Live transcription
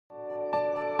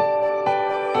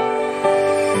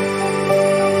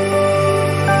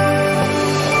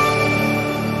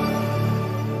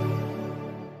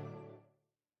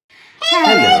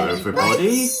everybody.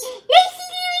 Lacy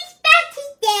Lou is back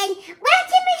again.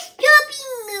 Welcome to Strawberry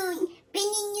Moon,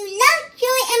 bringing you love,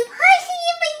 joy and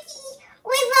positivity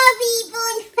with our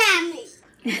Reborn family.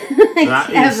 That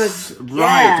is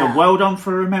right. And well done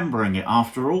for remembering it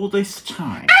after all this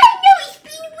time. I know, it's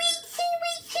been weeks and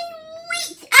weeks and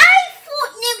weeks. I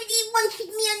thought nobody wanted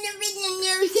me on the Riddle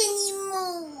News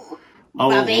anymore. Oh,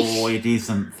 Rubbish. it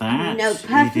isn't that. No, it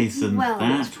perfectly isn't well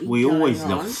that. what's been We always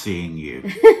going love on. seeing you. I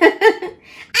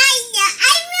know,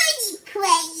 I'm only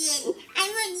playing.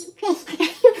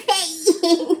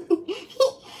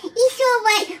 It's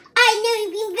alright. I know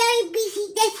you've been very busy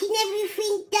getting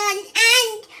everything done,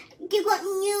 and you've got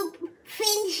new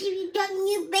friends, you've got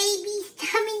new babies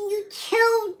coming, new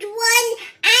children,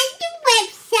 and the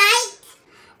website.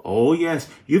 Oh, yes.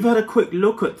 You've had a quick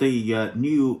look at the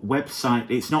new website.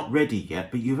 It's not ready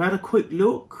yet, but you've had a quick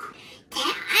look.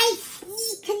 I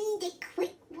sneak in the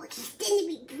quick watch. It's going to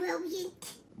be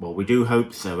brilliant. Well, we do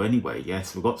hope so anyway.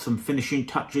 Yes, we've got some finishing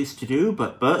touches to do,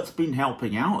 but Bert's been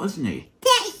helping out, hasn't he?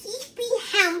 He's been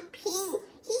helping.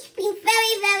 He's been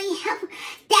very, very helpful.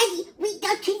 Daddy, we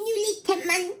got a new little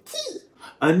monkey.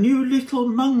 A new little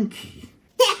monkey.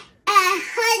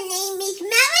 Her name is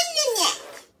Marinette.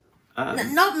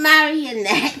 Not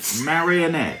Marionette.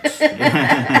 Marionette.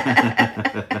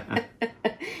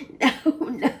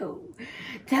 No.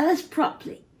 Tell us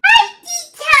properly. I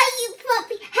did tell you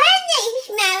properly. Her name's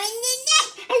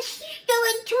Marinette, and she's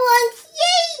going to Aunt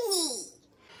Amy.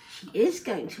 She is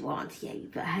going to Auntie Amy,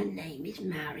 but her name is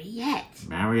Mariette.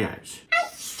 Mariette. I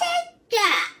said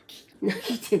that. No,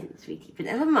 you didn't, sweetie, but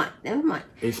never mind, never mind.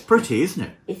 It's pretty, isn't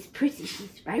it? It's pretty.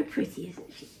 She's very pretty,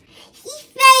 isn't she? She's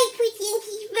very pretty and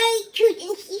she's very cute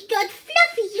and she's got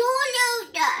fluffies all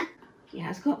over. She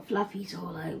has got fluffies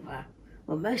all over.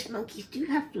 Well, most monkeys do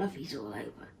have fluffies all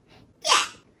over. Yeah,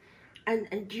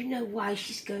 And do you know why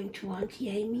she's going to Auntie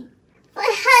Amy? for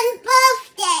her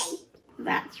birthday.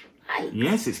 That's right.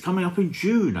 Yes, it's coming up in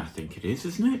June, I think it is,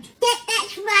 isn't it?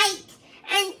 That's right.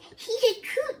 And she's a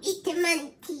cute little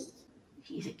monkey.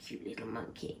 She's a cute little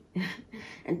monkey.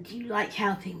 And do you like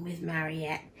helping with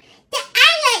Mariette?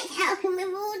 I like helping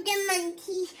with all the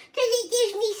monkeys because it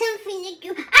gives me something to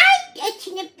do. I'm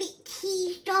getting a bit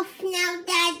teased off now,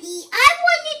 Daddy. I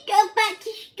want to go back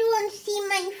to school and see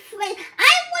my friend.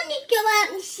 I want to go out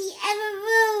and see Eva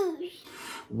Rose.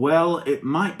 Well, it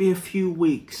might be a few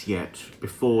weeks yet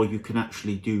before you can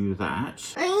actually do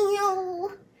that. I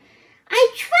know.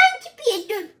 I'm trying to be a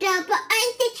good girl, but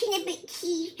I'm getting a bit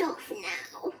teased off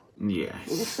now.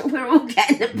 Yes. We're all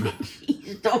getting a bit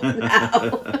cheesed off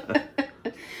now.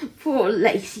 Poor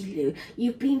Lacy Lou.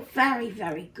 You've been very,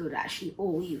 very good, actually,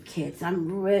 all you kids.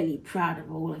 I'm really proud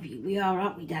of all of you. We are,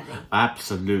 aren't we, Daddy?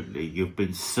 Absolutely. You've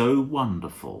been so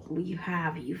wonderful. Well, you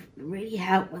have. You've really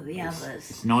helped with the others.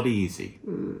 It's not easy.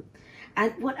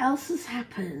 And what else has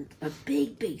happened? A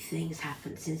big, big thing's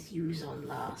happened since you was on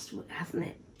last, hasn't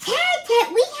it? Tata,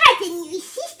 we had a new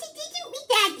sister, didn't we,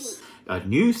 Daddy? A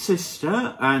new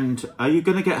sister, and are you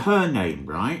going to get her name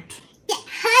right? Yeah,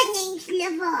 her name's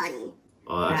Lavon.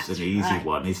 Oh, that's an easy right.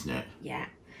 one, isn't it? Yeah.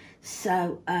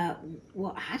 So, how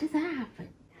did that happen?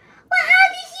 Well, how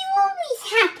does it always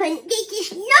happen? They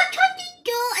just knock on the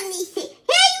door and they say,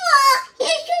 here you are,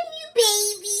 here's your new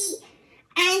baby.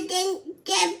 And then,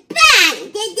 bang,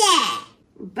 they're there.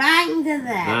 Bang, they're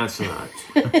there. That's right.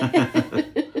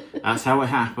 That's how it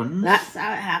happens. That's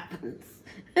how it happens.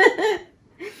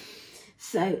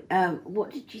 So,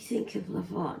 what did you think of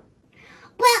Lavon?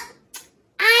 Well,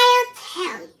 I'll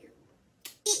tell you.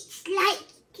 It's like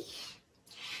this.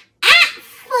 At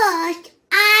first,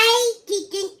 I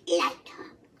didn't like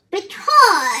her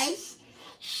because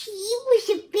she was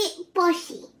a bit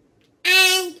bossy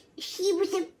and she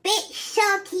was a bit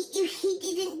salty if she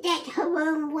didn't get her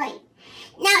own way.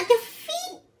 Now, the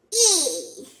thing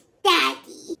is,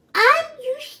 Daddy, I'm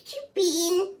used to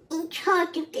being in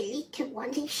charge of the little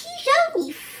ones and she's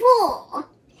only 4.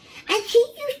 And she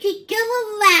used to go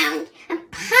around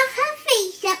and puff her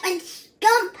face up and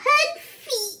stomp her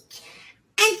feet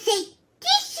and say,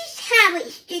 this is how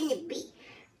it's going to be.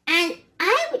 And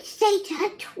I would say to her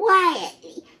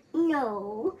quietly,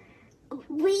 no,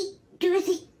 we do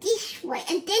it this way.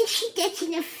 And then she gets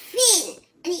in a fin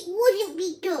and it wouldn't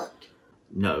be good.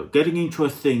 No, getting into a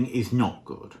thing is not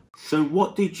good. So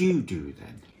what did you do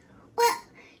then? Well,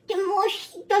 the more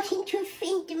she got into a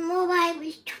thing, the more I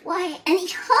was quiet. And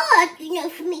it's hard,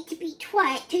 for me to be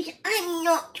quiet because I'm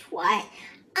not quiet.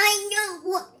 I know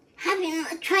what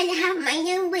trying to have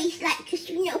my own ways like because,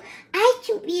 I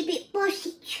can be a bit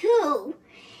bossy too.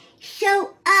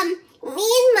 So, me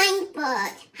and my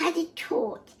bird had a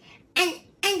talk. And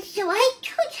so I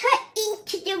took her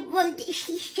into the room that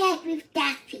she shared with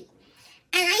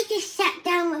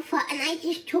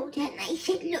told her and I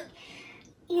said, look,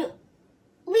 you know,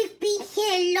 we've been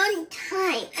here a long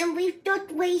time and we've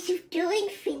got ways of doing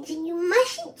things and you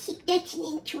mustn't keep getting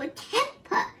into a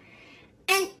temper.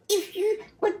 And if you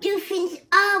would do things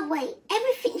our way,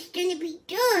 everything's going to be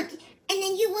good. And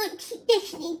then you won't keep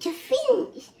getting into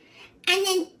things. And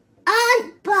then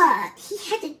Aunt Bert, he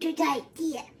had a good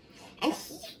idea. And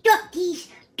he's got these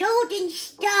golden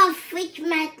star fridge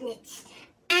magnets.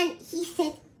 And he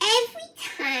said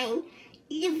every time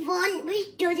Yvonne was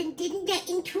good and didn't get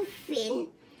into Finn,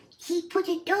 he put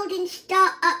a golden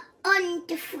star up on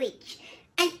the fridge.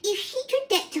 And if she could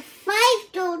get to 5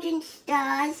 golden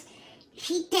stars,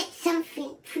 she'd get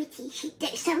something pretty. She'd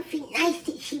get something nice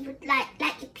that she would like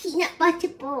a peanut butter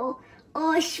ball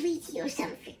or a sweetie or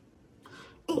something.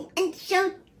 And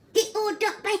so they all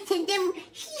got better. And then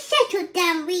she settled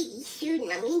down really soon,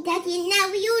 Mummy and Daddy, and now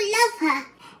we all love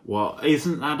her. Well,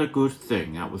 isn't that a good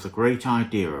thing? That was a great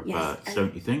idea of Bert's,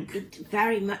 don't you think?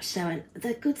 Very much so. And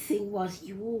the good thing was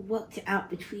you all worked it out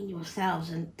between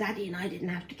yourselves, and Daddy and I didn't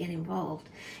have to get involved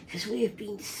because we have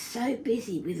been so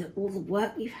busy with all the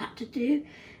work we've had to do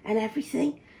and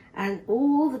everything. And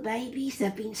all the babies, there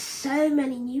have been so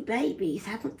many new babies,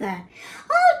 haven't there?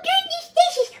 Oh, goodness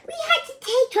gracious, we had to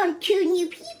take on 2 new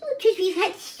people because we've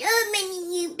had so many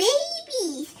new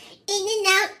babies. In and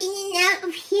out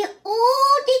of here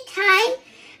all the time.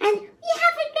 And we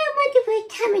haven't known where they were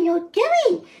coming or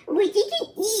going. We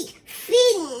didn't need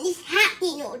things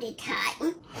happening all the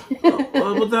time.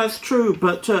 Well, that's true.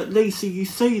 But, Lacey, you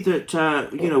say that,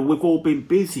 we've all been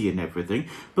busy and everything.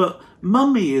 But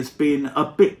Mummy has been a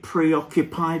bit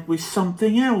preoccupied with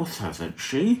something else, hasn't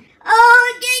she?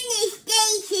 Oh, goodness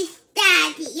gracious,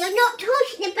 Daddy. You're not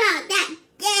talking about that game.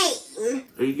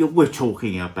 We're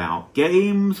talking about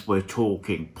games, we're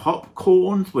talking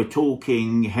popcorns, we're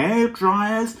talking hair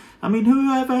dryers. I mean,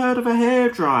 who ever heard of a hair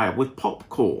dryer with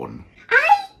popcorn? I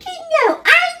don't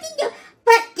know.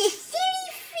 But the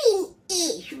silly thing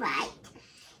is, right,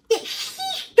 that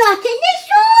she's got us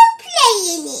all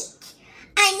playing it.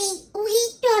 I mean, we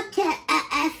got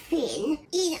a thing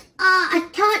in our, I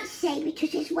can't say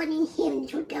because there's one in here and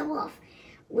it will go off.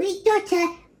 We got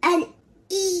an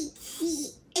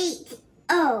EC80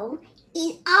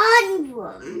 in our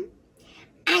room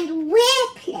and we're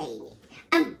playing it.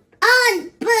 And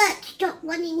Aunt Bert's got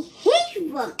one in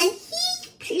his room and he's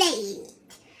playing it.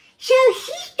 So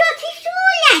she's got us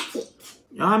all at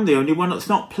it. I'm the only one that's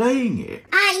not playing it.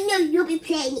 I know you'll be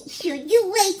playing it soon.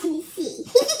 You wait and see.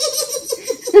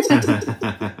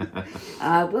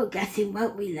 We'll get him,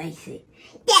 won't we, Lacey?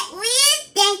 Yeah, we'll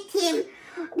get him.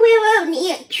 We're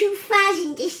only at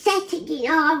 2,000 a second in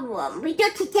our room. We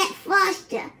got to get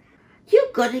faster.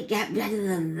 You've got to get better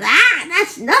than that.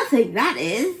 That's nothing, that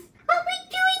is. Oh, we're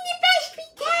doing the best we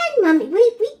can, Mummy.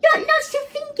 We got lots of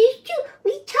fingers too.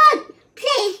 We can't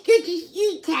play as good as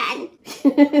you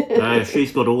can.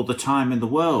 She's got all the time in the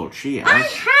world, she has. I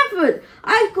haven't.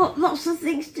 I've got lots of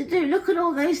things to do. Look at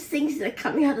all those things that are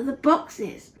coming out of the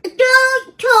boxes.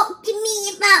 Don't talk to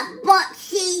me about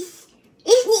boxes.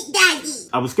 Isn't it, Daddy?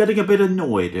 I was getting a bit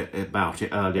annoyed about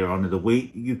it earlier on in the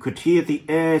week. You could hear the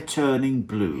air turning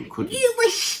blue, couldn't you? You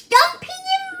were stomping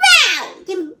around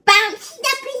and bouncing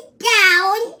up and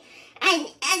down,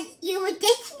 and you were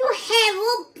getting your hair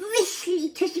all bristly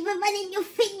because you were running your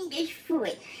fingers through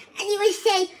it. And you were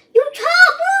saying, you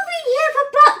can't move in here for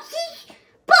boxes.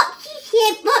 Boxes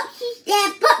here, boxes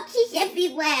there, boxes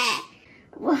everywhere.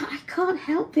 Well, I can't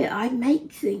help it. I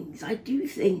make things. I do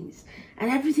things.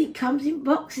 And everything comes in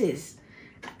boxes.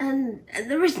 And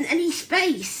there isn't any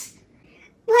space.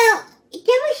 Well,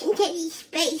 there isn't any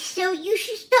space, so you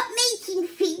should stop making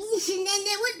things and then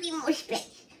there would be more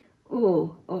space.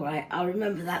 Oh, all right. I'll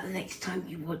remember that the next time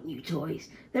you want new toys.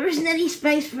 There isn't any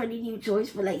space for any new toys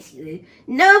for Lacey Lou.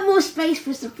 No more space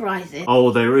for surprises.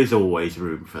 Oh, there is always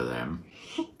room for them.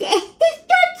 There's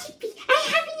got to be.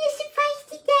 I'm having a surprise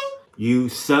today. You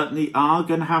certainly are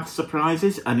going to have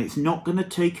surprises, and it's not going to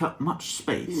take up much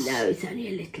space. No, it's only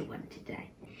a little one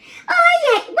today. Oh,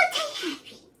 yeah. What are you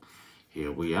having?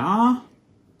 Here we are.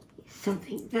 It's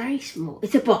something very small.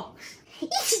 It's a box.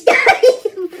 It's not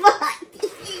a box. It's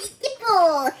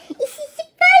a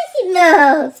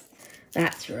surprise.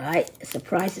 That's right.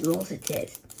 Surprise-a-malls it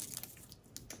is.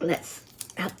 Let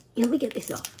me get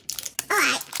this off. All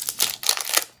right.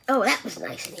 Oh, that was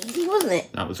nice and easy, wasn't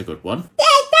it? That was a good one. Yeah,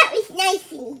 that was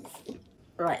nice and easy.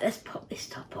 Right, let's pop this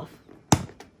top off.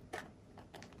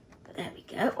 There we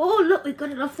go. Oh, look, we've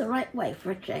got it off the right way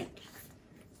for a change.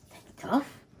 Take it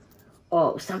off.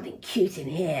 Oh, something cute in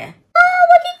here. Oh,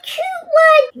 what a cute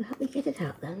one. You help me get it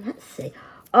out then. Let's see.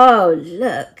 Oh,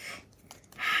 look.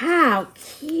 How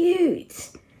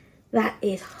cute. That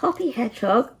is Hoppy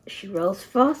Hedgehog. She rolls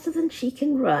faster than she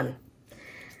can run.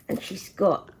 And she's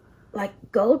got like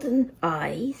golden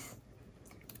eyes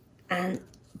and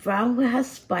brown where her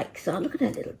spikes are. Look at her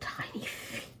little tiny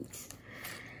feet.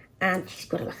 And she's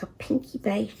got like a pinky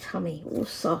beige tummy, all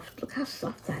soft. Look how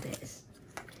soft that is.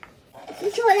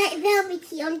 She's all like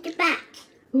velvety on the back.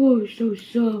 Oh, so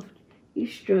soft. You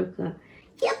stroke her.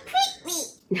 She'll prick me.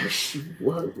 No, she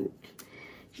won't.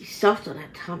 She's soft on her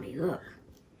tummy, look.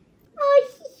 Oh,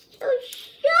 she's so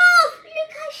soft.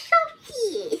 Look how soft she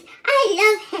is.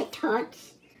 I love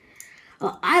hedgehogs.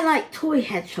 Oh, I like toy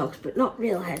hedgehogs, but not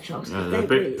real hedgehogs. No, They they're a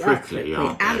bit really are prickly,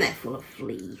 aren't they? And they're full of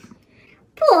fleas.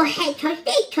 Poor hedgehogs,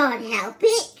 they can't help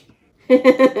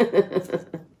it.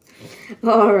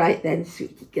 All right then,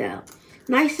 sweetie girl.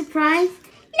 Nice surprise?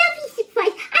 Lovely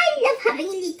surprise. I love having a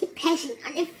little present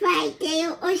on a Friday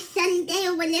or Sunday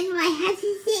or whenever I have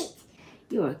to sit.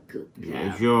 You're a good girl.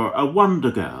 Yes, you're a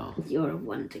wonder girl. You're a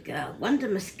wonder girl.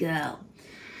 Wondermus girl.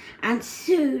 And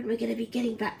soon we're going to be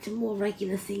getting back to more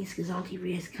regular things because Auntie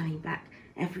Ria's coming back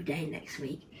every day next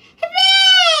week.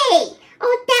 Hooray!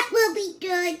 Oh, that will be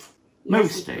good.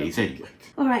 Most days, anyway.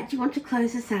 All right, do you want to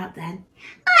close us out then?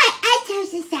 All right, I'll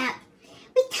close this out.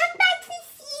 We come back to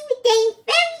see you again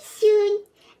very soon.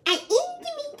 And in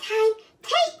the meantime,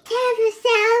 take care of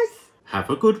yourselves. Have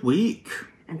a good week.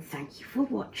 And thank you for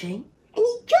watching. And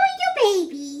enjoy your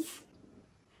babies.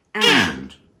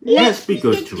 And let's be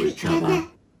good to each other.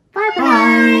 Bye-bye.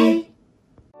 Bye.